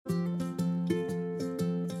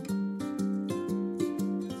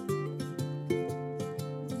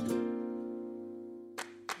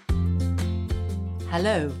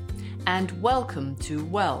Hello, and welcome to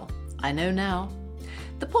Well, I Know Now,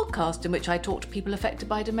 the podcast in which I talk to people affected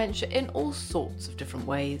by dementia in all sorts of different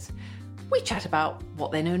ways. We chat about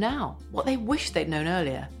what they know now, what they wish they'd known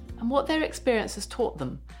earlier, and what their experience has taught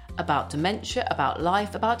them about dementia, about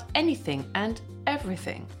life, about anything and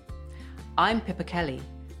everything. I'm Pippa Kelly.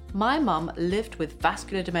 My mum lived with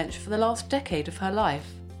vascular dementia for the last decade of her life.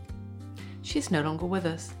 She's no longer with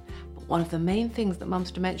us. One of the main things that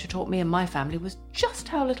mum's dementia taught me and my family was just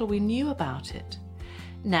how little we knew about it.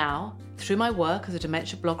 Now, through my work as a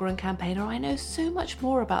dementia blogger and campaigner, I know so much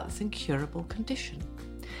more about this incurable condition.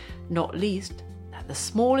 Not least, that the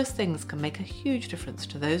smallest things can make a huge difference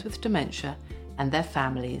to those with dementia and their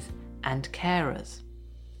families and carers.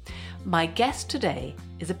 My guest today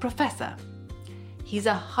is a professor. He's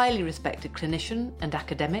a highly respected clinician and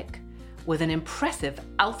academic, with an impressive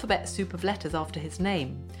alphabet soup of letters after his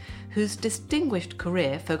name, whose distinguished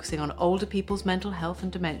career focusing on older people's mental health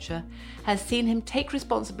and dementia has seen him take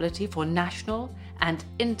responsibility for national and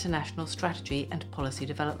international strategy and policy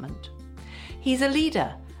development. He's a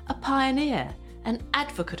leader, a pioneer, an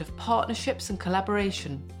advocate of partnerships and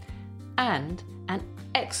collaboration, and an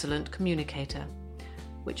excellent communicator,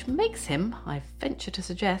 which makes him, I venture to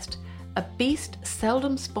suggest, a beast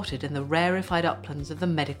seldom spotted in the rarefied uplands of the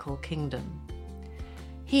medical kingdom.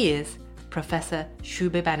 He is Professor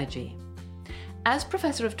Shubir Banerjee. As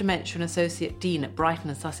Professor of Dementia and Associate Dean at Brighton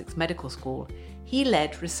and Sussex Medical School, he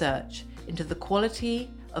led research into the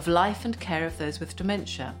quality of life and care of those with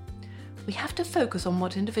dementia. We have to focus on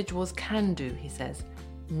what individuals can do, he says,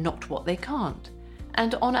 not what they can't,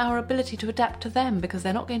 and on our ability to adapt to them because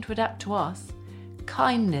they're not going to adapt to us.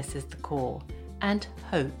 Kindness is the core, and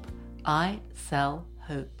hope. I sell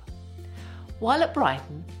hope. While at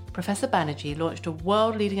Brighton, Professor Banerjee launched a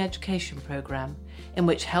world-leading education programme in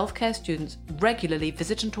which healthcare students regularly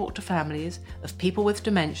visit and talk to families of people with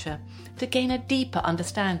dementia to gain a deeper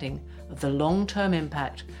understanding of the long-term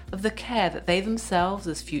impact of the care that they themselves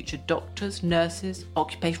as future doctors, nurses,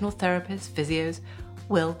 occupational therapists, physios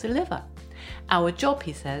will deliver. Our job,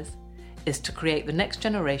 he says, is to create the next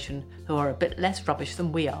generation who are a bit less rubbish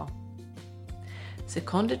than we are.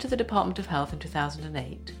 Seconded to the Department of Health in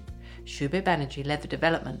 2008, Shubir Banerjee led the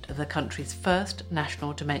development of the country's first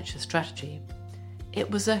national dementia strategy. It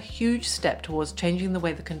was a huge step towards changing the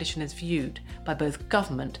way the condition is viewed by both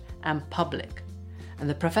government and public, and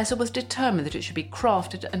the professor was determined that it should be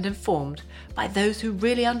crafted and informed by those who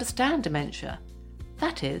really understand dementia,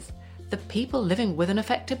 that is, the people living with and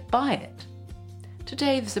affected by it.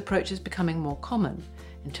 Today, this approach is becoming more common.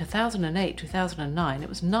 In 2008-2009, it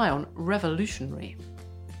was nigh on revolutionary.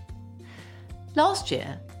 Last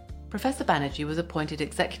year, Professor Banerjee was appointed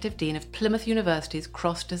Executive Dean of Plymouth University's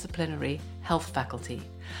cross-disciplinary health faculty.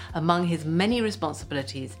 Among his many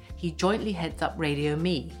responsibilities, he jointly heads up Radio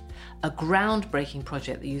Me, a groundbreaking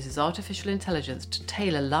project that uses artificial intelligence to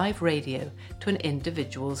tailor live radio to an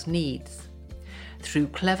individual's needs. Through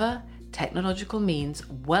clever, technological means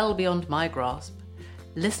well beyond my grasp,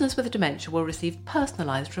 listeners with dementia will receive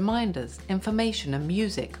personalised reminders, information and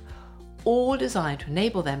music, all designed to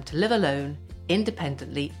enable them to live alone,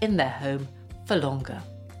 independently in their home for longer.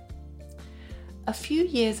 A few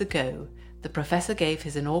years ago, the professor gave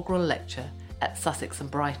his inaugural lecture at Sussex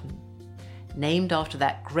and Brighton, named after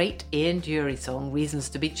that great Ian Dury song, Reasons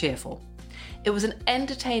to be Cheerful. It was an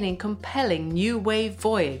entertaining, compelling new wave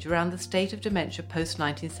voyage around the state of dementia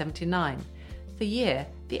post-1979, the year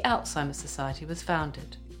the Alzheimer's Society was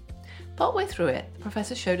founded. Partway through it, the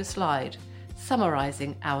professor showed a slide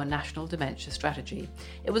summarising our national dementia strategy.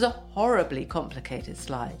 It was a horribly complicated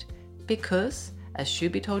slide because, as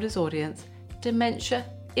Shubir told his audience, dementia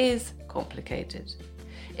is complicated.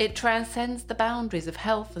 It transcends the boundaries of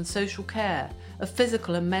health and social care, of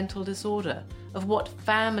physical and mental disorder, of what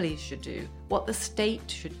families should do, what the state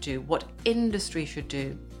should do, what industry should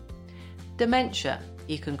do. Dementia,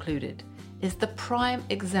 he concluded, is the prime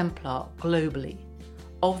exemplar globally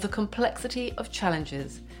of the complexity of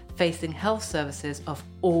challenges facing health services of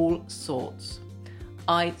all sorts.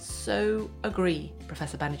 I so agree,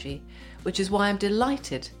 Professor Banerjee, which is why I'm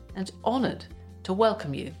delighted and honoured to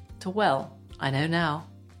welcome you to Well, I Know Now.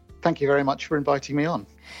 Thank you very much for inviting me on.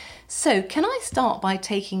 So can I start by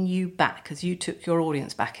taking you back, as you took your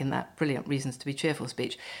audience back in that brilliant Reasons to be Cheerful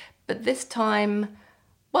speech, but this time,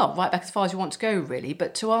 well, right back as far as you want to go, really,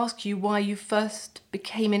 but to ask you why you first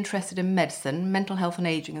became interested in medicine, mental health and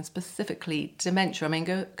ageing, and specifically dementia. I mean,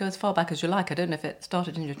 go as far back as you like. I don't know if it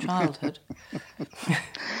started in your childhood.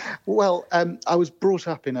 Well, I was brought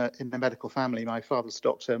up in a medical family. My father's a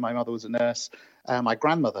doctor, my mother was a nurse. My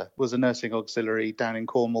grandmother was a nursing auxiliary down in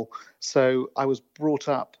Cornwall. So I was brought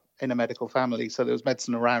up in a medical family, so there was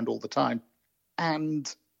medicine around all the time.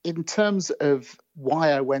 And in terms of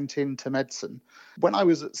why I went into medicine, when I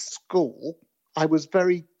was at school, I was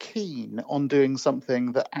very keen on doing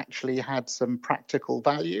something that actually had some practical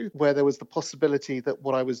value, where there was the possibility that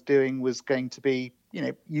what I was doing was going to be,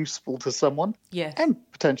 useful to someone. Yes. And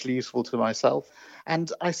potentially useful to myself. And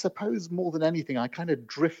I suppose more than anything, I kind of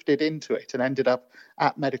drifted into it and ended up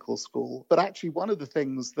at medical school. But actually, one of the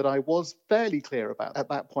things that I was fairly clear about at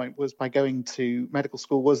that point was by going to medical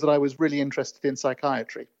school was that I was really interested in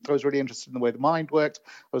psychiatry. I was really interested in the way the mind worked.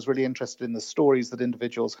 I was really interested in the stories that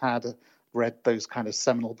individuals had. Read those kind of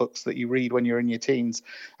seminal books that you read when you're in your teens.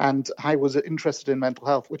 And I was interested in mental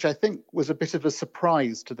health, which I think was a bit of a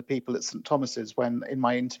surprise to the people at St Thomas's when in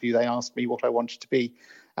my interview they asked me what I wanted to be.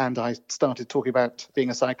 And I started talking about being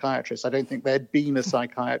a psychiatrist. I don't think there'd been a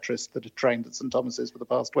psychiatrist that had trained at St Thomas's for the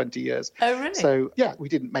past 20 years. Oh, really? So, yeah, we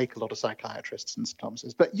didn't make a lot of psychiatrists in St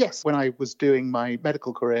Thomas's. But yes, when I was doing my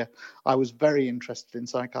medical career, I was very interested in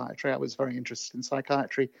psychiatry. I was very interested in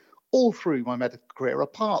psychiatry all through my medical career,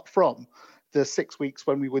 apart from the 6 weeks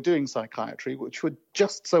when we were doing psychiatry, which were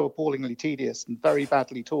just so appallingly tedious and very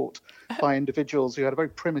badly taught by individuals who had a very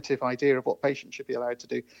primitive idea of what patients should be allowed to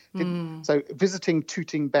do. So visiting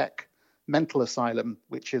Tooting Bec Mental Asylum,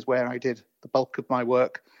 which is where I did the bulk of my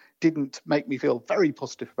work, didn't make me feel very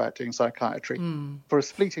positive about doing psychiatry. For a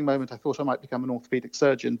fleeting moment, I thought I might become an orthopaedic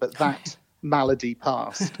surgeon, but that malady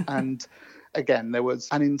passed. And again, there was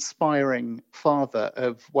an inspiring father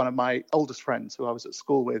of one of my oldest friends who I was at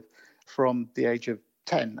school with from the age of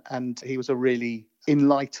 10. And he was a really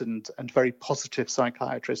enlightened and very positive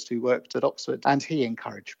psychiatrist who worked at Oxford. And he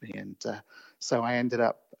encouraged me. And so I ended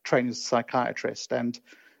up training as a psychiatrist. And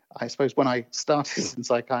I suppose when I started in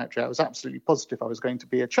psychiatry, I was absolutely positive I was going to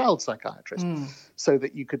be a child psychiatrist so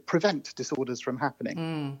that you could prevent disorders from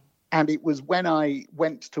happening. And it was when I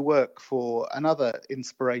went to work for another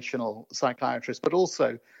inspirational psychiatrist, but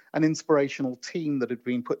also an inspirational team that had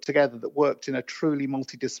been put together that worked in a truly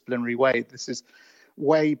multidisciplinary way. This is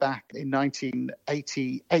way back in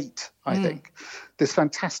 1988, I think. This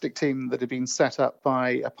fantastic team that had been set up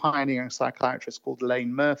by a pioneering psychiatrist called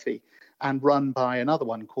Elaine Murphy and run by another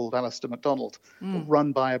one called Alistair MacDonald,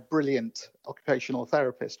 run by a brilliant occupational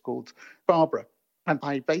therapist called Barbara. And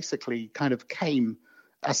I basically kind of came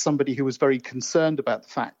as somebody who was very concerned about the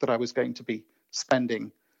fact that I was going to be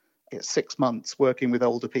spending 6 months working with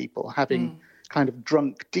older people, having kind of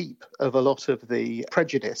drunk deep of a lot of the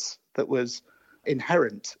prejudice that was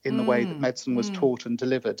inherent in the way that medicine was taught and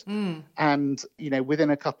delivered. And,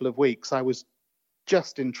 within a couple of weeks, I was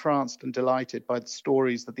just entranced and delighted by the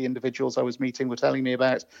stories that the individuals I was meeting were telling me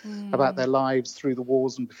about their lives through the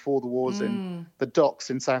wars and before the wars in the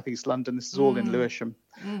docks in southeast London. This is all in Lewisham.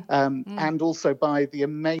 And also by the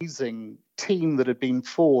amazing team that had been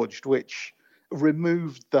forged, which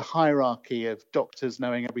removed the hierarchy of doctors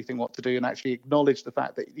knowing everything what to do and actually acknowledged the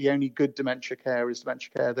fact that the only good dementia care is dementia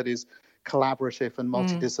care that is collaborative and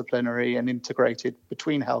multidisciplinary and integrated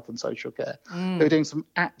between health and social care. They were doing some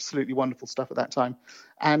absolutely wonderful stuff at that time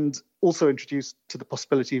and also introduced to the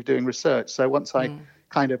possibility of doing research. So once I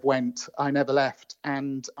kind of went, I never left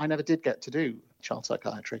and I never did get to do child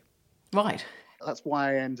psychiatry. Right. That's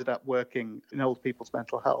why I ended up working in old people's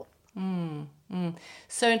mental health.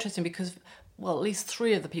 So interesting because, well, at least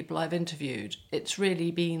 3 of the people I've interviewed, it's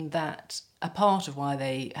really been that a part of why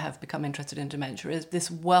they have become interested in dementia is this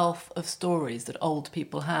wealth of stories that old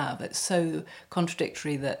people have. It's so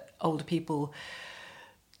contradictory that older people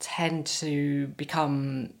tend to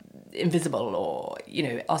become invisible or,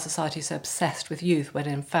 our society is so obsessed with youth when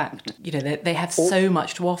in fact, they have so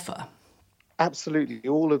much to offer. Absolutely.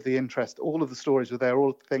 All of the interest, all of the stories were there,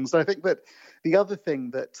 all of the things. I think that the other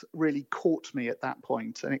thing that really caught me at that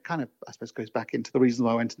point, and it kind of, I suppose, goes back into the reason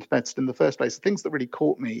why I went into medicine in the first place, the things that really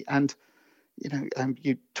caught me, and,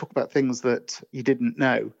 you talk about things that you didn't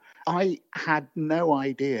know. I had no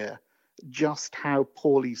idea just how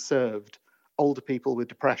poorly served older people with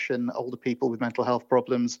depression, older people with mental health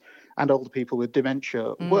problems, and older people with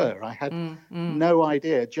dementia were. I had no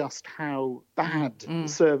idea just how bad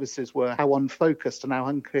services were, how unfocused and how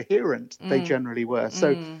incoherent they generally were.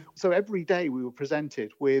 So every day we were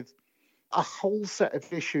presented with a whole set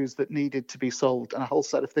of issues that needed to be solved and a whole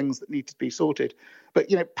set of things that needed to be sorted. But,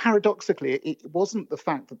 paradoxically, it wasn't the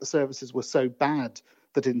fact that the services were so bad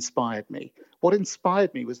that inspired me. What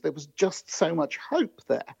inspired me was there was just so much hope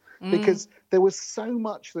there. Because there was so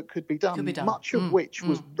much that could be done. Much of which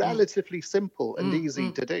was relatively simple and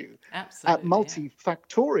easy to do. Absolutely.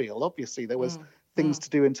 Multifactorial, obviously. There was things to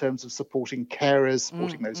do in terms of supporting carers,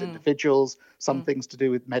 supporting those individuals, some things to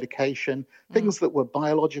do with medication, things that were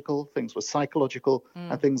biological, things were psychological,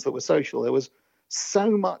 and things that were social. There was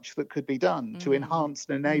so much that could be done to enhance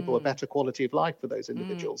and enable a better quality of life for those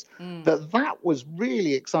individuals, that was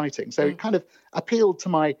really exciting. So it kind of appealed to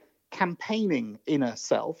my campaigning inner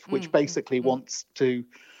self, which basically wants to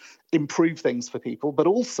improve things for people, but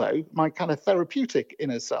also my kind of therapeutic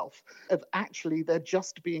inner self of actually there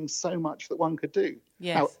just being so much that one could do.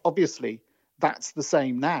 Yes. Now, obviously, that's the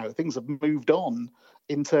same now. Things have moved on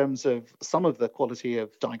in terms of some of the quality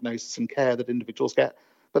of diagnosis and care that individuals get,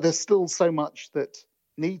 but there's still so much that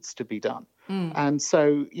needs to be done. And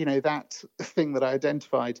so, that thing that I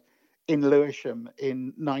identified in Lewisham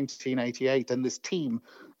in 1988 and this team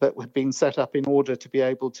that had been set up in order to be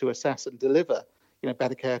able to assess and deliver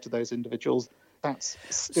better care to those individuals, that's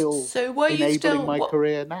still enabling my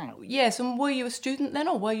career now. Yes, and were you a student then,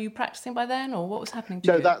 or were you practicing by then, or what was happening to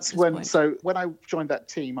you? No, that's when. So when I joined that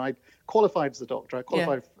team, I qualified as a doctor. I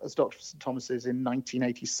qualified as Doctor of St Thomas's in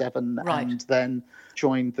 1987, and then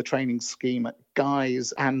joined the training scheme at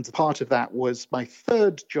Guy's. And part of that was my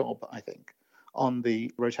third job, I think, on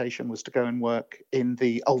the rotation, was to go and work in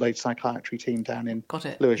the old age psychiatry team down in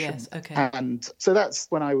Lewisham. Yes, okay. And so that's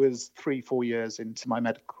when I was 3-4 years into my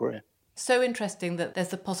medical career. So interesting that there's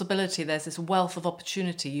the possibility, there's this wealth of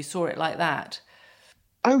opportunity. You saw it like that.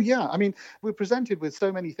 Oh, yeah. I mean, we're presented with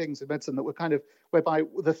so many things in medicine that were kind of whereby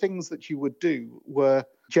the things that you would do were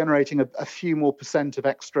generating a few more % of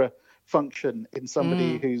extra function in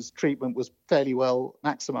somebody whose treatment was fairly well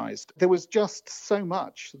maximised. There was just so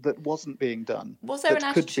much that wasn't being done. Was there an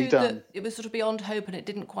attitude that it was sort of beyond hope and it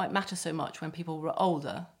didn't quite matter so much when people were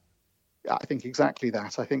older? I think exactly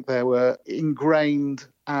that. I think there were ingrained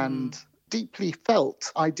and deeply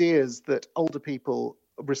felt ideas that older people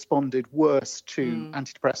responded worse to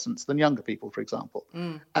antidepressants than younger people, for example,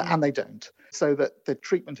 and they don't. So that the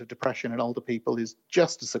treatment of depression in older people is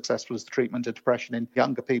just as successful as the treatment of depression in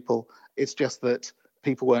younger people. It's just that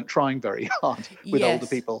people weren't trying very hard with older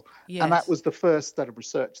people. Yes. And that was the first set of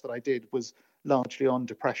research that I did, was largely on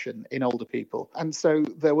depression in older people. And so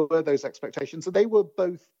there were those expectations. So they were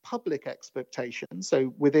both public expectations,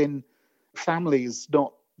 so within families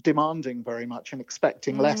not demanding very much and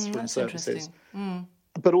expecting less from services,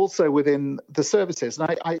 but also within the services.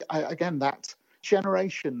 And I again, that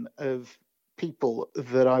generation of people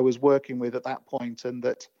that I was working with at that point and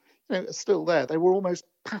that are still there, they were almost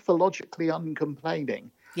pathologically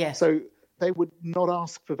uncomplaining. Yes. So they would not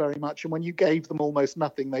ask for very much, and when you gave them almost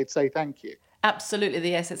nothing, they'd say thank you.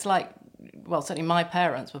 Absolutely, yes. It's like, well, certainly my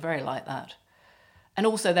parents were very like that. And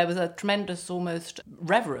also there was a tremendous almost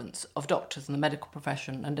reverence of doctors and the medical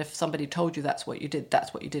profession. And if somebody told you that's what you did,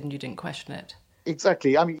 and you didn't question it.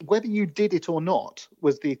 Exactly. I mean, whether you did it or not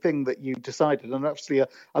was the thing that you decided. And obviously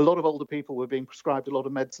a lot of older people were being prescribed a lot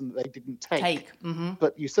of medicine that they didn't take.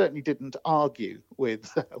 But you certainly didn't argue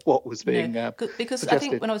with what was being because suggested. I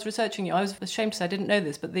think when I was researching you, I was ashamed to say I didn't know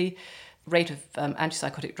this, but the rate of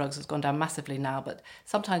antipsychotic drugs has gone down massively now. But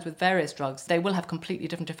sometimes with various drugs, they will have completely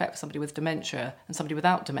different effect for somebody with dementia and somebody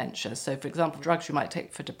without dementia. So, for example, drugs you might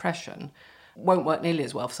take for depression won't work nearly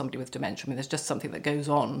as well for somebody with dementia. I mean, there's just something that goes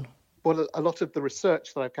on. Well, a lot of the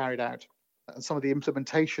research that I've carried out and some of the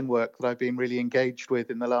implementation work that I've been really engaged with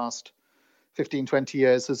in the last 15, 20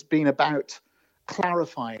 years has been about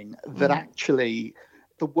clarifying that actually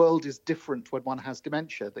the world is different when one has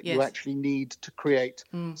dementia, that you actually need to create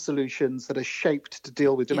solutions that are shaped to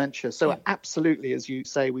deal with dementia. So absolutely, as you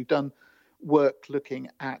say, we've done work looking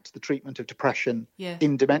at the treatment of depression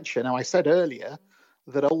in dementia. Now, I said earlier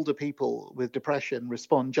that older people with depression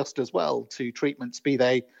respond just as well to treatments, be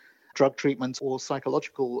they drug treatments or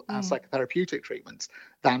psychological psychotherapeutic treatments,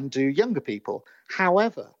 than do younger people.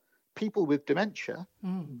 However, people with dementia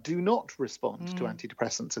do not respond to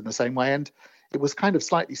antidepressants in the same way. And it was kind of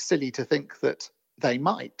slightly silly to think that they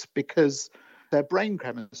might, because their brain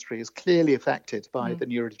chemistry is clearly affected by the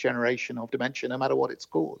neurodegeneration of dementia, no matter what its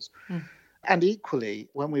cause. And equally,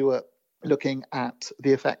 when we were looking at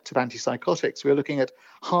the effect of antipsychotics, we were looking at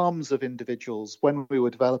harms of individuals when we were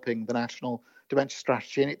developing the National Dementia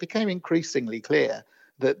Strategy, and it became increasingly clear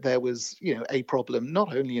that there was, a problem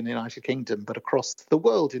not only in the United Kingdom but across the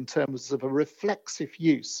world in terms of a reflexive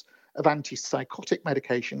use of antipsychotic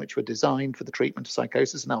medication, which were designed for the treatment of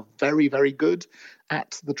psychosis, and are very, very good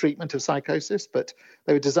at the treatment of psychosis, but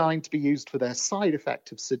they were designed to be used for their side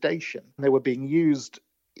effect of sedation. They were being used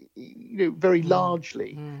very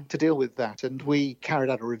largely to deal with that. And we carried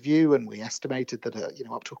out a review and we estimated that,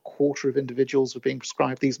 up to a quarter of individuals were being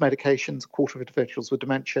prescribed these medications, a quarter of individuals with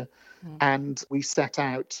dementia. And we set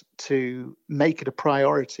out to make it a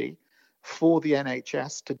priority for the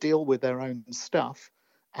NHS to deal with their own stuff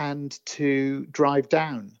and to drive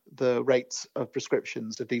down the rates of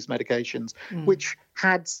prescriptions of these medications, which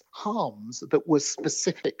had harms that were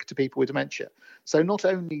specific to people with dementia. So not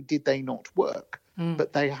only did they not work,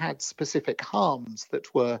 but they had specific harms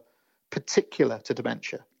that were particular to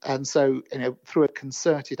dementia. And so, through a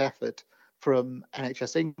concerted effort from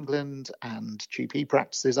NHS England and GP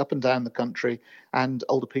practices up and down the country and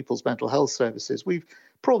older people's mental health services, we've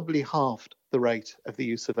probably halved the rate of the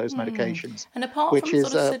use of those medications, and apart which from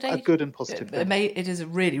is a good and positive thing. It is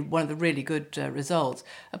really one of the really good results.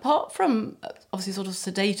 Apart from obviously sort of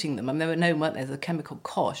sedating them, I mean, there were no, weren't there, the chemical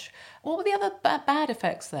kosh. What were the other bad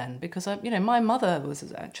effects then? Because, my mother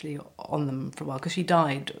was actually on them for a while because she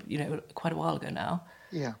died, quite a while ago now.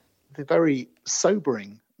 Yeah, the very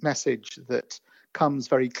sobering message that comes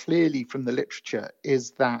very clearly from the literature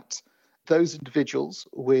is that those individuals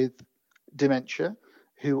with dementia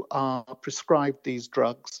who are prescribed these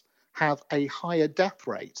drugs have a higher death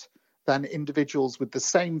rate than individuals with the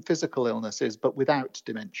same physical illnesses but without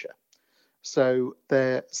dementia. So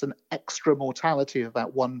there's an extra mortality of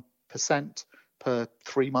about 1% per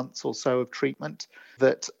 3 months or so of treatment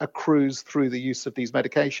that accrues through the use of these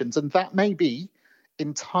medications. And that may be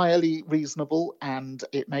entirely reasonable and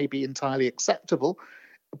it may be entirely acceptable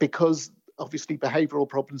because obviously behavioural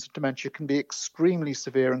problems of dementia can be extremely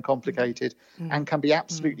severe and complicated and can be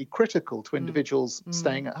absolutely critical to individuals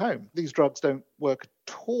staying at home. These drugs don't work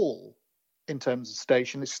at all in terms of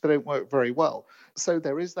sedation. They don't work very well. So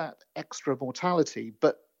there is that extra mortality.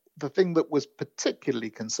 But the thing that was particularly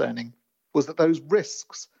concerning was that those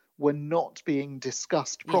risks were not being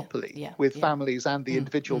discussed properly with families and the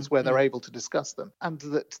individuals where they're able to discuss them, and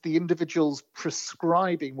that the individuals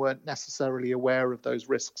prescribing weren't necessarily aware of those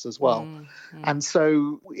risks as well. And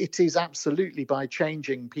so it is absolutely by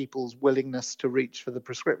changing people's willingness to reach for the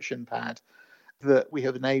prescription pad that we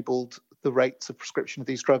have enabled the rates of prescription of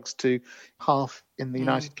these drugs to half in the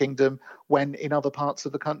United Kingdom, when in other parts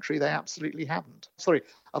of the country they absolutely haven't. Sorry,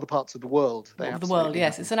 other parts of the world.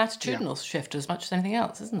 Yes. It's an attitudinal shift as much as anything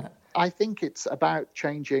else, isn't it? I think it's about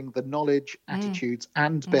changing the knowledge, attitudes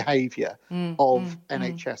and behaviour of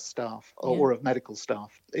NHS staff or of medical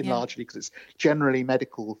staff, largely because it's generally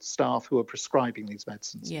medical staff who are prescribing these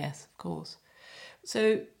medicines. Yes, of course.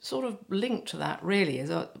 So sort of linked to that really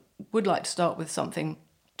is I would like to start with something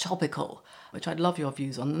topical, which I'd love your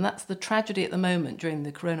views on, and that's the tragedy at the moment during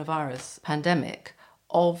the coronavirus pandemic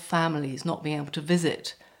of families not being able to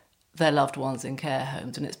visit their loved ones in care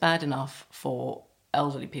homes. And it's bad enough for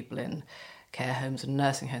elderly people in care homes and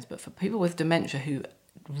nursing homes, but for people with dementia who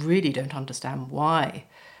really don't understand why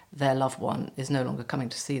their loved one is no longer coming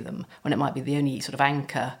to see them, when it might be the only sort of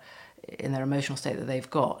anchor in their emotional state that they've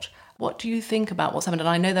got. What do you think about what's happened? And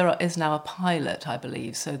I know there is now a pilot, I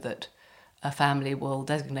believe, so that a family will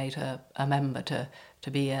designate a member to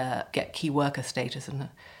get key worker status and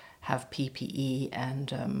have PPE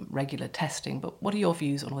and regular testing. But what are your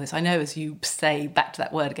views on all this? I know, as you say, back to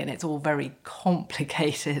that word again, it's all very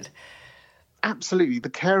complicated. Absolutely. The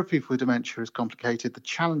care of people with dementia is complicated. The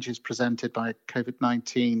challenges presented by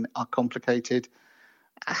COVID-19 are complicated.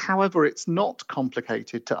 However, it's not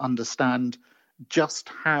complicated to understand just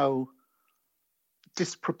how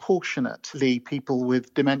disproportionately people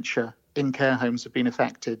with dementia in care homes have been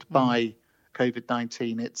affected by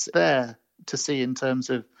COVID-19. It's there to see in terms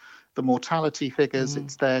of the mortality figures.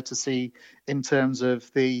 It's there to see in terms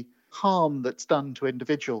of the harm that's done to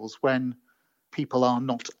individuals when people are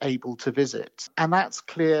not able to visit. And that's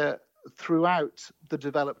clear throughout the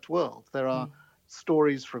developed world. There are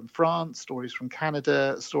stories from France, stories from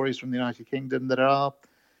Canada, stories from the United Kingdom that are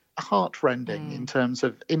heartrending in terms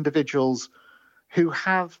of individuals who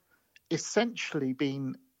have essentially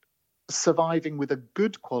been surviving with a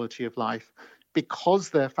good quality of life because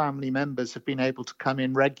their family members have been able to come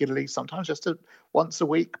in regularly, sometimes just once a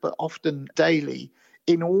week, but often daily,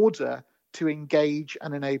 in order to engage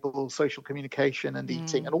and enable social communication and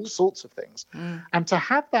eating and all sorts of things. And to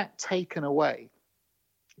have that taken away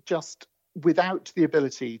just without the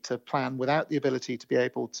ability to plan, without the ability to be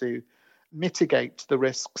able to mitigate the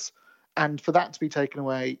risks, and for that to be taken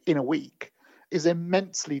away in a week is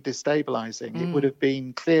immensely destabilizing. It would have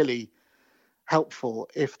been clearly helpful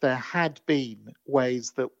if there had been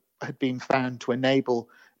ways that had been found to enable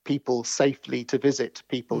people safely to visit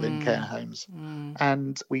people in care homes.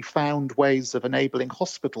 And we found ways of enabling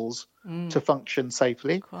hospitals to function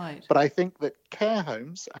safely. Quite. But I think that care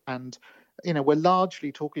homes, and we're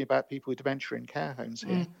largely talking about people with dementia in care homes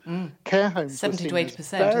here. Care homes 70 to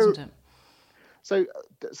 80%, isn't it? So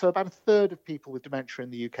about a third of people with dementia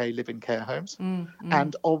in the UK live in care homes.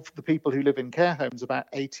 And of the people who live in care homes,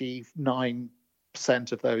 about 89%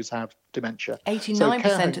 of those have dementia.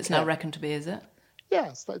 89% it's now reckoned to be, is it?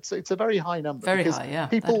 Yes, it's a very high number. Very because high, yeah.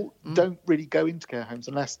 People don't really go into care homes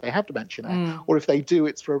unless they have dementia now, or if they do,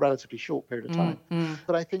 it's for a relatively short period of time.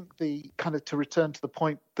 But I think to return to the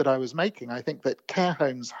point that I was making, I think that care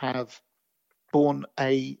homes have borne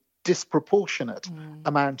a disproportionate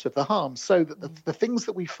amount of the harm, so that the things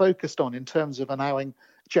that we focused on in terms of allowing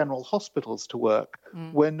general hospitals to work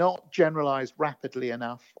were not generalised rapidly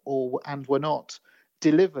enough, and were not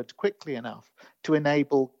delivered quickly enough to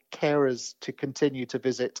enable carers to continue to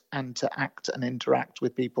visit and to act and interact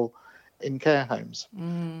with people in care homes.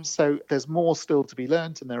 So there's more still to be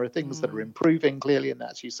learnt, and there are things that are improving clearly, and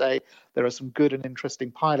as you say, there are some good and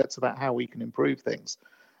interesting pilots about how we can improve things.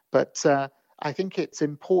 But I think it's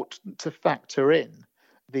important to factor in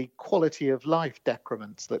the quality of life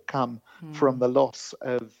decrements that come from the loss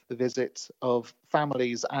of the visits of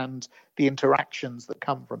families and the interactions that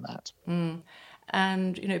come from that.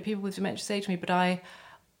 And, people with dementia say to me, but I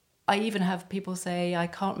even have people say, I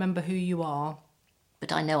can't remember who you are,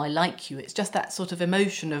 but I know I like you. It's just that sort of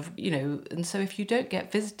emotion of, and so if you don't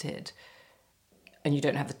get visited and you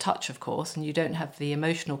don't have the touch, of course, and you don't have the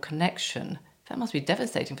emotional connection, that must be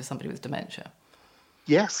devastating for somebody with dementia.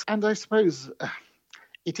 Yes, and I suppose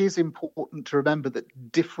it is important to remember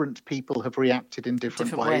that different people have reacted in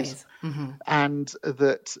different ways. And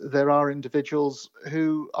that there are individuals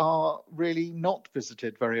who are really not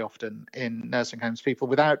visited very often in nursing homes, people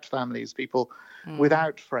without families, people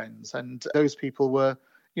without friends. And those people were,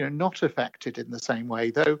 not affected in the same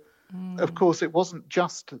way, though, of course, it wasn't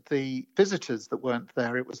just the visitors that weren't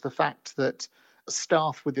there. It was the fact that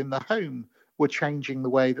staff within the home were changing the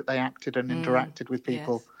way that they acted and interacted with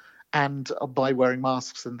people. Yes. And by wearing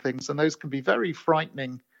masks and things. And those can be very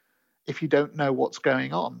frightening if you don't know what's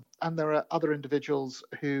going on. And there are other individuals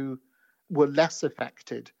who were less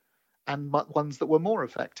affected and ones that were more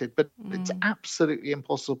affected. But it's absolutely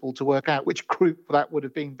impossible to work out which group that would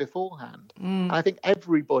have been beforehand. And I think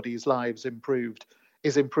everybody's lives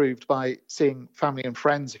is improved by seeing family and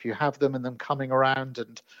friends, if you have them, and them coming around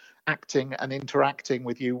and acting and interacting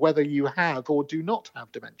with you, whether you have or do not have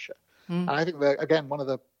dementia. And I think that, again, one of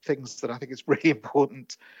the things that I think is really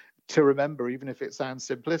important to remember, even if it sounds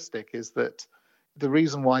simplistic, is that the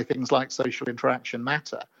reason why things like social interaction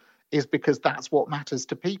matter is because that's what matters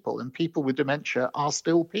to people. And people with dementia are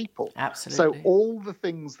still people. Absolutely. So all the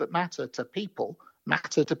things that matter to people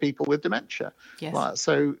with dementia. Yes.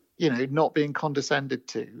 So, not being condescended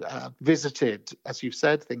to, visited, as you've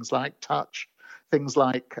said, things like touch, things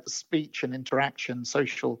like speech and interaction,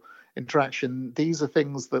 social interaction. These are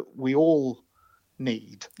things that we all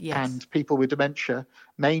need. Yes. And people with dementia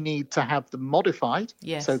may need to have them modified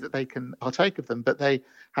so that they can partake of them, but they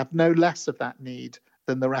have no less of that need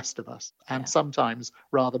than the rest of us, and sometimes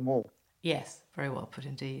rather more. Yes, very well put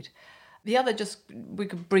indeed. The other, we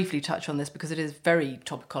could briefly touch on this because it is very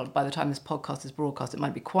topical. By the time this podcast is broadcast, it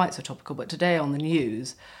might be quite so topical. But today on the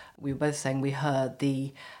news, we were both saying we heard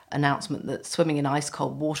the announcement that swimming in ice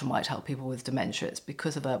cold water might help people with dementia. It's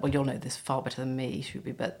because of you'll know this far better than me,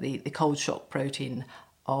 Shubi, but the cold shock protein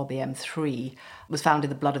RBM3 was found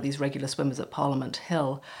in the blood of these regular swimmers at Parliament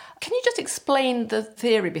Hill. Can you just explain the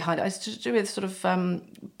theory behind it? It's to do with sort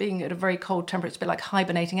of being at a very cold temperature. It's a bit like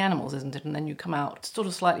hibernating animals, isn't it? And then you come out sort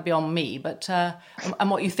of slightly beyond me, but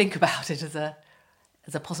and what you think about it as a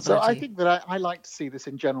possibility. So I think that I like to see this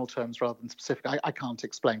in general terms rather than specific. I can't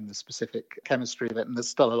explain the specific chemistry of it, and there's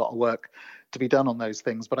still a lot of work to be done on those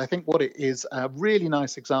things. But I think what it is a really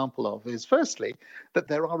nice example of is, firstly, that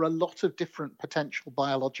there are a lot of different potential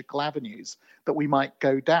biological avenues that we might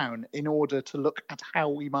go down in order to look at how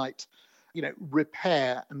we might,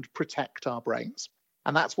 repair and protect our brains.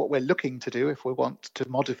 And that's what we're looking to do if we want to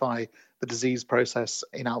modify the disease process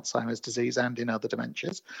in Alzheimer's disease and in other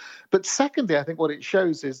dementias. But secondly, I think what it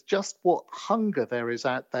shows is just what hunger there is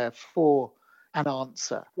out there for an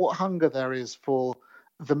answer, what hunger there is for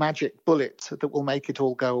the magic bullet that will make it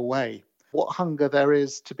all go away, what hunger there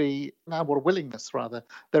is to be, what a willingness rather,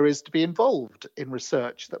 there is to be involved in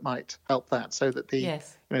research that might help that, so that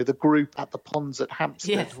the group at the ponds at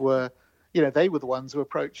Hampstead were, they were the ones who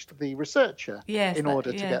approached the researcher in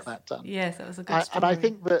order to get that done. Yes, that was a good story. And I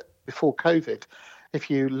think that before COVID, if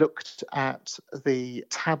you looked at the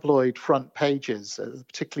tabloid front pages,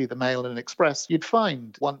 particularly the Mail and Express, you'd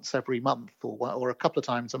find once every month or a couple of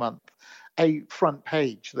times a month a front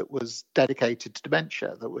page that was dedicated to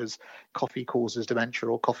dementia, that was coffee causes dementia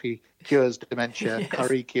or coffee cures dementia,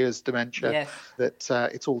 curry cures dementia, that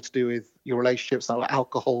it's all to do with your relationships, like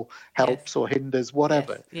alcohol helps or hinders,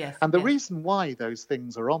 whatever. And the reason why those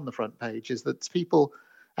things are on the front page is that people,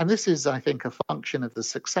 and this is, I think, a function of the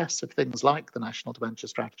success of things like the National Dementia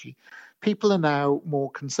Strategy, people are now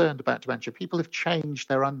more concerned about dementia. People have changed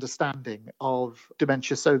their understanding of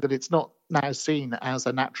dementia so that it's not now seen as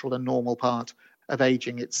a natural and normal part of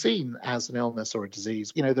aging. It's seen as an illness or a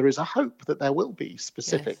disease. There is a hope that there will be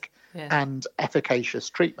specific and efficacious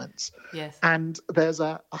treatments. And there's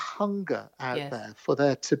a hunger out there for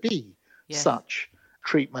there to be such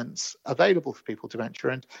treatments available for people with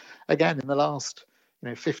dementia. And again, in the last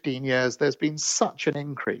 15 years, there's been such an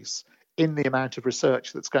increase in the amount of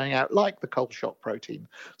research that's going out, like the cold shock protein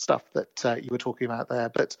stuff that you were talking about there,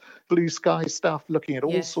 but blue sky stuff, looking at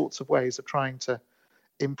all sorts of ways of trying to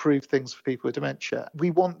improve things for people with dementia.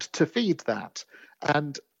 We want to feed that.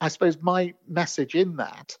 And I suppose my message in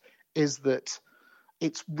that is that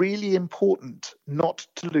it's really important not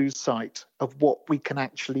to lose sight of what we can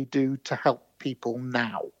actually do to help people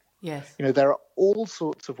now. There are all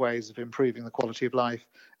sorts of ways of improving the quality of life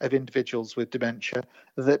of individuals with dementia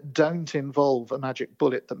that don't involve a magic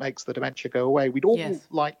bullet that makes the dementia go away. We'd all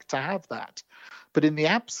like to have that. But in the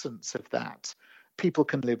absence of that, people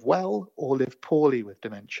can live well or live poorly with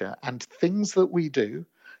dementia. And things that we do,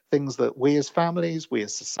 things that we as families, we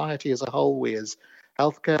as society as a whole, we as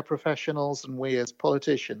healthcare professionals and we as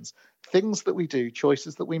politicians, things that we do,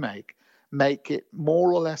 choices that we make it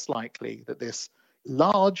more or less likely that this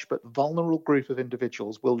large but vulnerable group of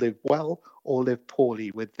individuals will live well or live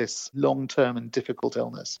poorly with this long-term and difficult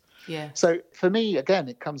illness. So for me, again,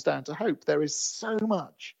 it comes down to hope. There is so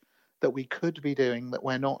much that we could be doing that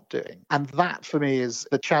we're not doing. And that, for me, is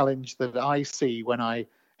the challenge that I see when I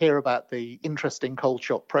hear about the interesting cold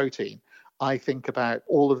shock protein. I think about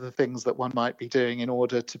all of the things that one might be doing in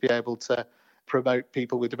order to be able to promote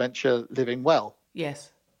people with dementia living well.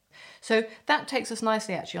 So that takes us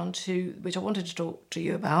nicely actually on to, which I wanted to talk to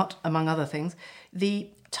you about, among other things, the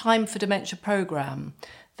Time for Dementia programme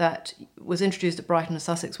that was introduced at Brighton and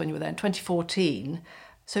Sussex when you were there in 2014.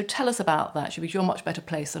 So tell us about that, because you're a much better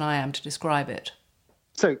place than I am to describe it.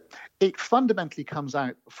 So it fundamentally comes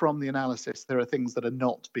out from the analysis. There are things that are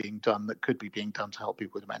not being done that could be being done to help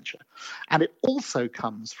people with dementia. And it also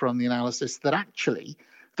comes from the analysis that actually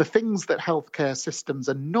the things that healthcare systems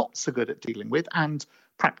are not so good at dealing with and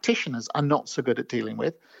practitioners are not so good at dealing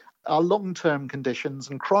with are long-term conditions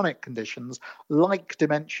and chronic conditions like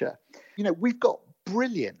dementia. We've got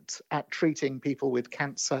brilliant at treating people with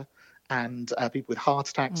cancer and people with heart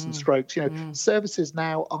attacks and strokes. Services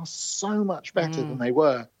now are so much better than they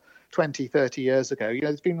were 20, 30 years ago.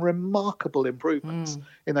 There's been remarkable improvements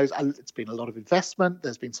in those. It's been a lot of investment.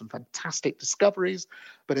 There's been some fantastic discoveries.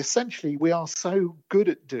 But essentially, we are so good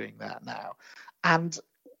at doing that now. And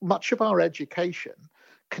much of our education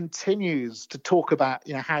continues to talk about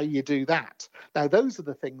how you do that. Now, those are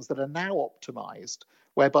the things that are now optimized,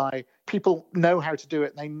 whereby people know how to do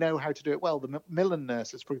it and they know how to do it well. The Macmillan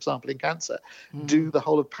nurses, for example, in cancer, do the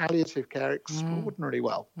whole of palliative care extraordinarily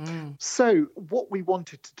well. So what we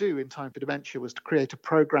wanted to do in Time for Dementia was to create a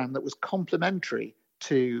program that was complementary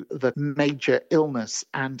to the major illness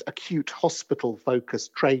and acute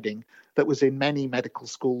hospital-focused training that was in many medical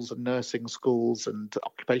schools and nursing schools and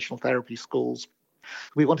occupational therapy schools.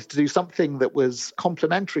 We wanted to do something that was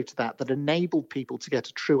complementary to that enabled people to get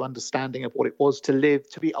a true understanding of what it was to live,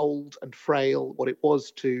 to be old and frail, what it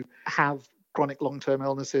was to have chronic long-term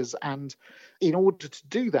illnesses. And in order to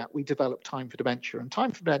do that, we developed Time for Dementia. And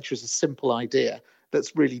Time for Dementia is a simple idea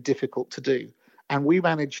that's really difficult to do. And we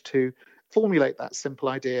managed to formulate that simple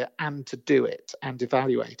idea and to do it and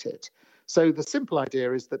evaluate it. So the simple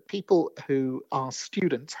idea is that people who are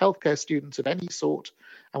students, healthcare students of any sort,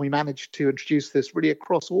 and we managed to introduce this really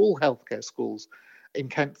across all healthcare schools in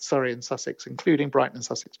Kent, Surrey and Sussex, including Brighton and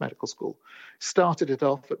Sussex Medical School. Started it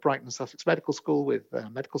off at Brighton and Sussex Medical School with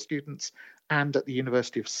medical students and at the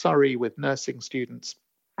University of Surrey with nursing students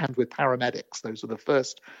and with paramedics. Those were the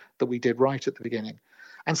first that we did right at the beginning.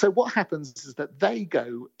 And so what happens is that they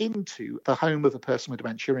go into the home of a person with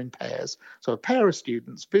dementia in pairs. So a pair of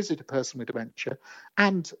students visit a person with dementia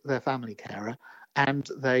and their family carer, and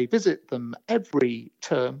they visit them every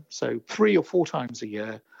term, so 3 or 4 times a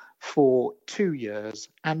year for 2 years.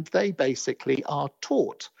 And they basically are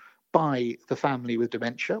taught by the family with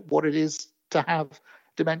dementia what it is to have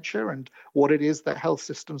dementia and what it is that health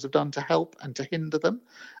systems have done to help and to hinder them.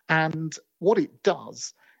 And what it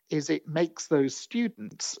does is it makes those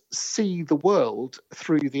students see the world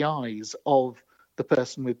through the eyes of the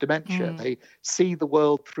person with dementia. They see the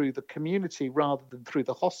world through the community rather than through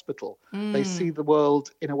the hospital. They see the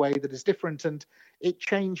world in a way that is different, and it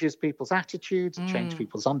changes people's attitudes, it changes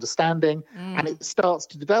people's understanding, and it starts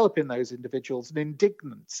to develop in those individuals an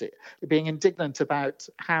indignancy, being indignant about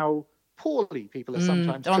how poorly people are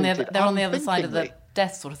sometimes treated. They're on the other side of the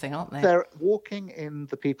death sort of thing, aren't they? They're walking in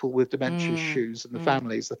the people with dementia's shoes and the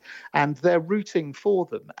families, and they're rooting for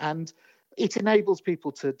them. And it enables people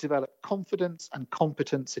to develop confidence and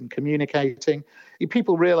competence in communicating.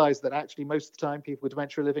 People realise that actually most of the time people with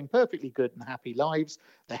dementia are living perfectly good and happy lives.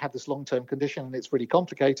 They have this long-term condition and it's really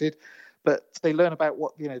complicated. But they learn about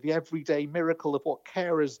what, the everyday miracle of what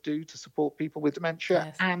carers do to support people with dementia.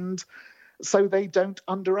 Yes. And so they don't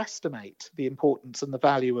underestimate the importance and the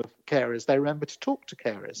value of carers. They remember to talk to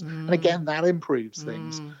carers. And again, that improves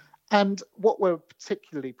things. And what we're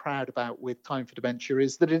particularly proud about with Time for Dementia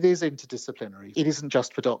is that it is interdisciplinary. It isn't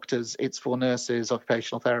just for doctors, it's for nurses,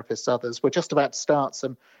 occupational therapists, others. We're just about to start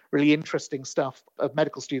some really interesting stuff of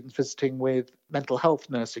medical students visiting with mental health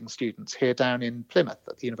nursing students here down in Plymouth,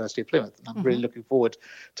 at the University of Plymouth. And I'm really looking forward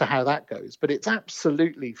to how that goes. But it's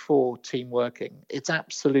absolutely for team working. It's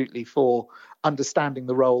absolutely for understanding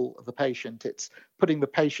the role of the patient. It's putting the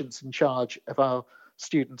patients in charge of our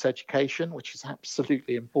students' education, which is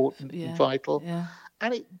absolutely important and vital. Yeah.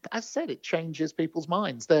 And it, as I said, it changes people's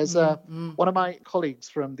minds. There's one of my colleagues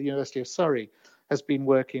from the University of Surrey has been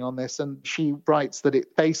working on this, and she writes that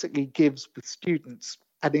it basically gives the students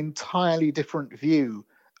an entirely different view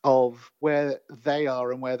of where they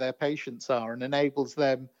are and where their patients are, and enables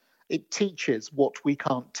them. It teaches what we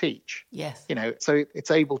can't teach. Yes. So it's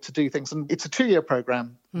able to do things. And it's a 2-year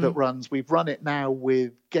program that runs. We've run it now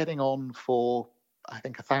with getting on for, I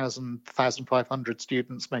think, 1,500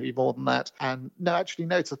 students, maybe more than that. And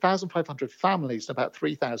it's 1,500 families and about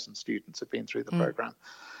 3,000 students have been through the program.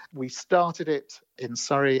 We started it in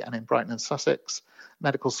Surrey and in Brighton and Sussex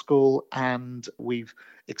Medical School, and we've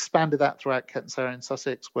expanded that throughout Kent, Surrey and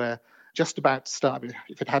Sussex. We're just about to start.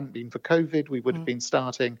 If it hadn't been for COVID, we would have been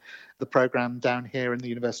starting the programme down here in the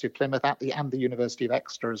University of Plymouth and the University of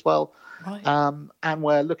Exeter as well. Right. And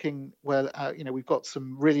we're looking, we've got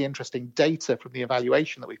some really interesting data from the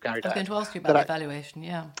evaluation that we've carried out. I was going to ask you about the evaluation,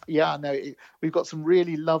 we've got some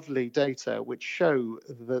really lovely data which show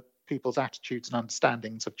that people's attitudes and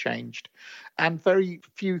understandings have changed. And very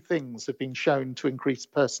few things have been shown to increase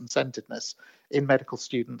person-centeredness in medical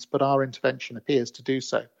students, but our intervention appears to do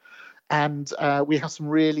so. And we have some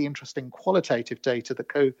really interesting qualitative data that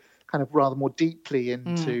go kind of rather more deeply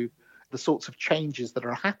into the sorts of changes that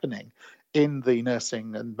are happening in the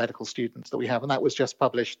nursing and medical students that we have. And that was just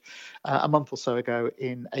published a month or so ago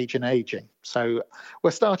in Age and Aging. So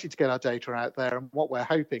we're starting to get our data out there. And what we're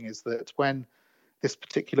hoping is that when this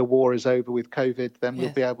particular war is over with COVID, then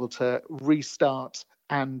we'll be able to restart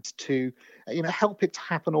and to help it to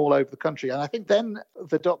happen all over the country. And I think then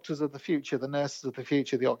the doctors of the future, the nurses of the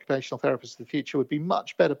future, the occupational therapists of the future would be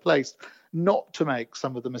much better placed not to make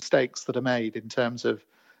some of the mistakes that are made in terms of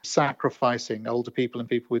sacrificing older people and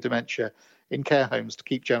people with dementia in care homes to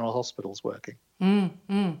keep general hospitals working.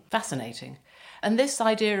 Fascinating. And this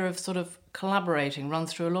idea of sort of collaborating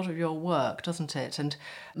runs through a lot of your work, doesn't it? And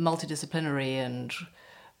multidisciplinary and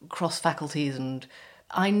cross faculties. And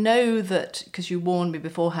I know that, because you warned me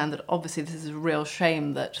beforehand, that obviously this is a real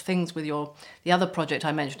shame that things with the other project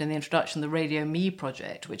I mentioned in the introduction, the Radio Me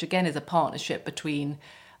project, which again is a partnership between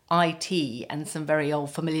IT and some very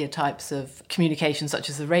old familiar types of communication such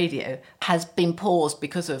as the radio, has been paused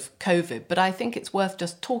because of COVID. But I think it's worth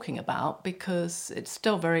just talking about because it's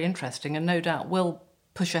still very interesting and no doubt will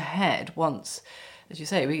push ahead once, as you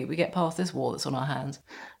say, we get past this war that's on our hands.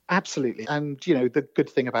 Absolutely. And, the good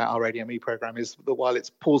thing about our Radio Me programme is that while it's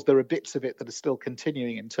paused, there are bits of it that are still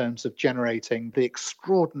continuing in terms of generating the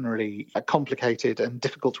extraordinarily complicated and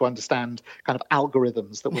difficult to understand kind of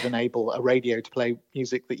algorithms that would enable a radio to play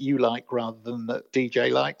music that you like rather than that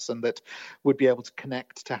DJ likes, and that would be able to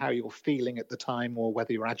connect to how you're feeling at the time or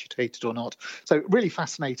whether you're agitated or not. So really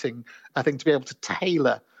fascinating, I think, to be able to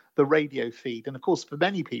tailor the radio feed. And of course, for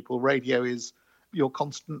many people, radio is your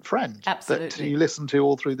constant friend. Absolutely. That you listen to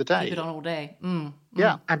all through the day. Keep it on all day.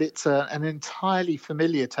 Yeah, and it's an entirely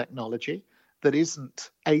familiar technology that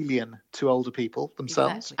isn't alien to older people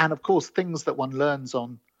themselves. Exactly. And of course, things that one learns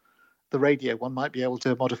on the radio, one might be able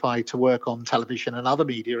to modify to work on television and other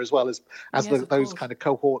media as well as those kind of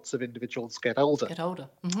cohorts of individuals get older.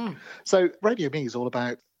 So Radio Me is all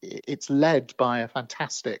about, it's led by a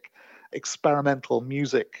fantastic experimental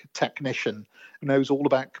music technician who knows all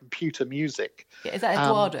about computer music. Is that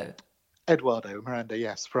Eduardo? Eduardo Miranda,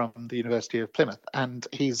 yes, from the University of Plymouth. And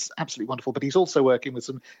he's absolutely wonderful. But he's also working with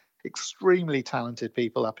some extremely talented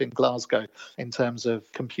people up in Glasgow in terms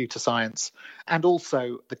of computer science, and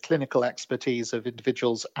also the clinical expertise of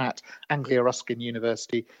individuals at Anglia Ruskin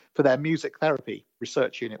University for their music therapy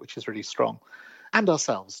research unit, which is really strong. And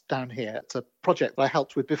ourselves down here. It's a project that I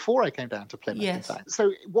helped with before I came down to Plymouth, Yes. in fact.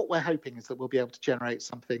 So what we're hoping is that we'll be able to generate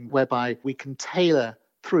something whereby we can tailor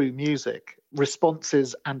through music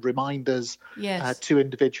responses and reminders to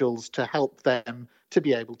individuals to help them to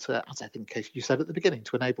be able to, as I think you said at the beginning,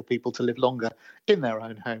 to enable people to live longer in their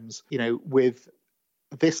own homes, with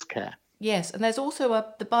this care. Yes, and there's also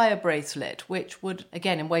the Bio bracelet, which would,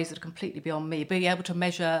 again, in ways that are completely beyond me, be able to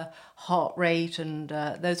measure heart rate and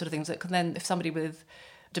those sort of things that can then, if somebody with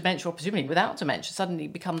dementia or presumably without dementia suddenly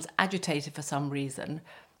becomes agitated for some reason,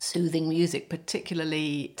 soothing music,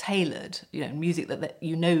 particularly tailored, music that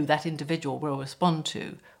that individual will respond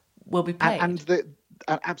to, will be played.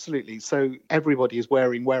 Absolutely. So everybody is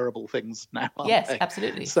wearing wearable things now, aren't yes, they?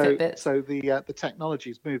 Absolutely. So the technology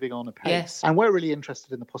is moving on apace. Yes. And we're really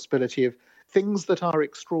interested in the possibility of things that are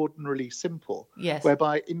extraordinarily simple, yes.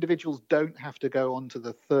 whereby individuals don't have to go onto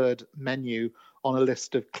the third menu on a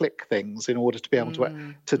list of click things in order to be able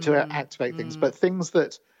to activate things, but things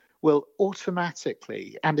that will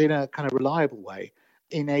automatically and in a kind of reliable way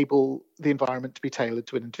enable the environment to be tailored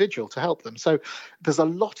to an individual to help them. So there's a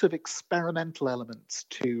lot of experimental elements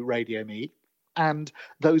to Radio Me, and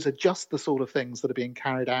those are just the sort of things that are being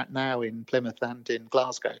carried out now in Plymouth and in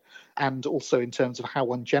Glasgow, and also in terms of how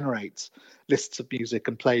one generates lists of music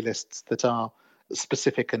and playlists that are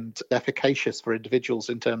specific and efficacious for individuals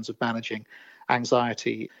in terms of managing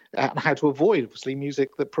anxiety, and how to avoid, obviously,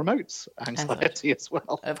 music that promotes anxiety as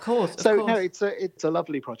well. Of course. No, it's a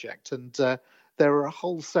lovely project, and there are a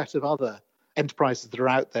whole set of other enterprises that are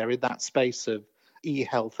out there in that space of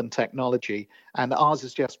e-health and technology. And ours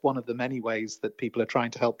is just one of the many ways that people are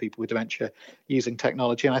trying to help people with dementia using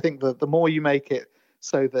technology. And I think that the more you make it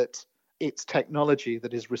so that it's technology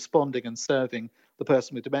that is responding and serving the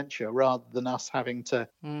person with dementia rather than us having to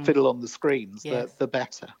fiddle on the screens, the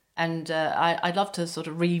better. And I'd love to sort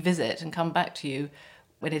of revisit and come back to you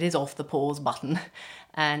when it is off the pause button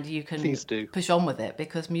and you can push on with it,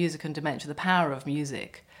 because music and dementia, the power of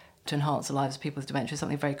music to enhance the lives of people with dementia is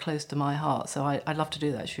something very close to my heart. So I'd love to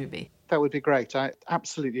do that, Shubi. That would be great. I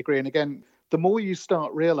absolutely agree. And again, the more you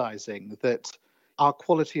start realising that our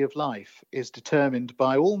quality of life is determined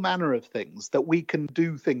by all manner of things that we can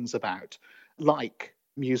do things about, like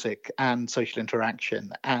music and social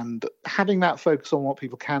interaction, and having that focus on what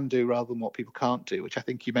people can do rather than what people can't do, which I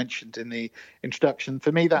think you mentioned in the introduction.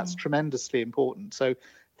 For me, that's tremendously important. So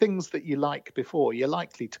things that you like before, you're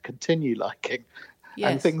likely to continue liking.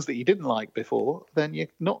 Yes. And things that you didn't like before, then you're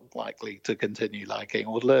not likely to continue liking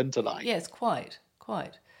or learn to like. Yes, quite.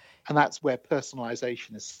 And that's where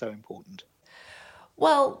personalisation is so important.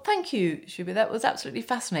 Well, thank you, Shubi. That was absolutely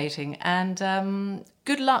fascinating. And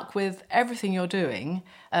good luck with everything you're doing,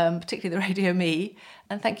 particularly the Radio Me.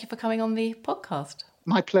 And thank you for coming on the podcast.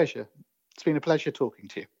 My pleasure. It's been a pleasure talking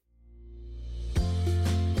to you.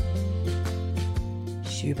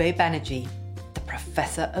 Shubhai Banerjee, the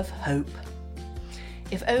Professor of Hope.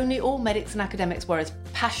 If only all medics and academics were as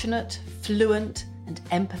passionate, fluent, and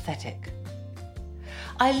empathetic.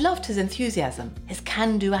 I loved his enthusiasm, his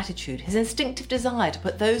can-do attitude, his instinctive desire to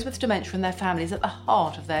put those with dementia and their families at the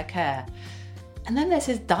heart of their care. And then there's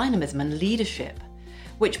his dynamism and leadership,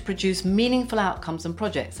 which produce meaningful outcomes and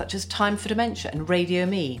projects such as Time for Dementia and Radio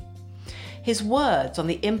Me. His words on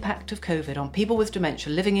the impact of COVID on people with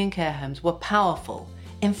dementia living in care homes were powerful,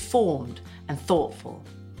 informed, and thoughtful.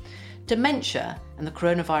 Dementia and the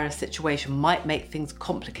coronavirus situation might make things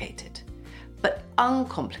complicated, but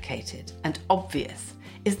uncomplicated and obvious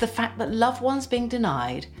is the fact that loved ones being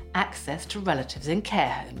denied access to relatives in care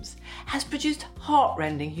homes has produced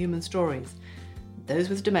heart-rending human stories. Those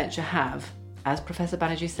with dementia have, as Professor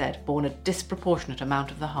Banerjee said, borne a disproportionate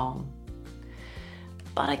amount of the harm.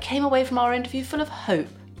 But I came away from our interview full of hope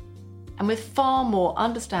and with far more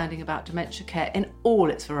understanding about dementia care in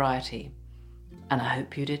all its variety. And I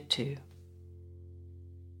hope you did too.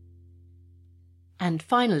 And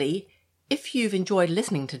finally, if you've enjoyed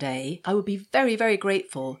listening today, I would be very, very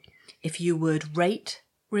grateful if you would rate,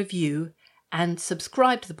 review, and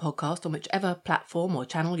subscribe to the podcast on whichever platform or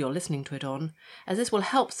channel you're listening to it on, as this will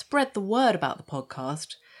help spread the word about the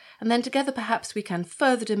podcast, and then together perhaps we can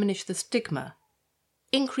further diminish the stigma,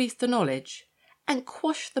 increase the knowledge, and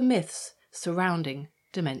quash the myths surrounding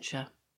dementia.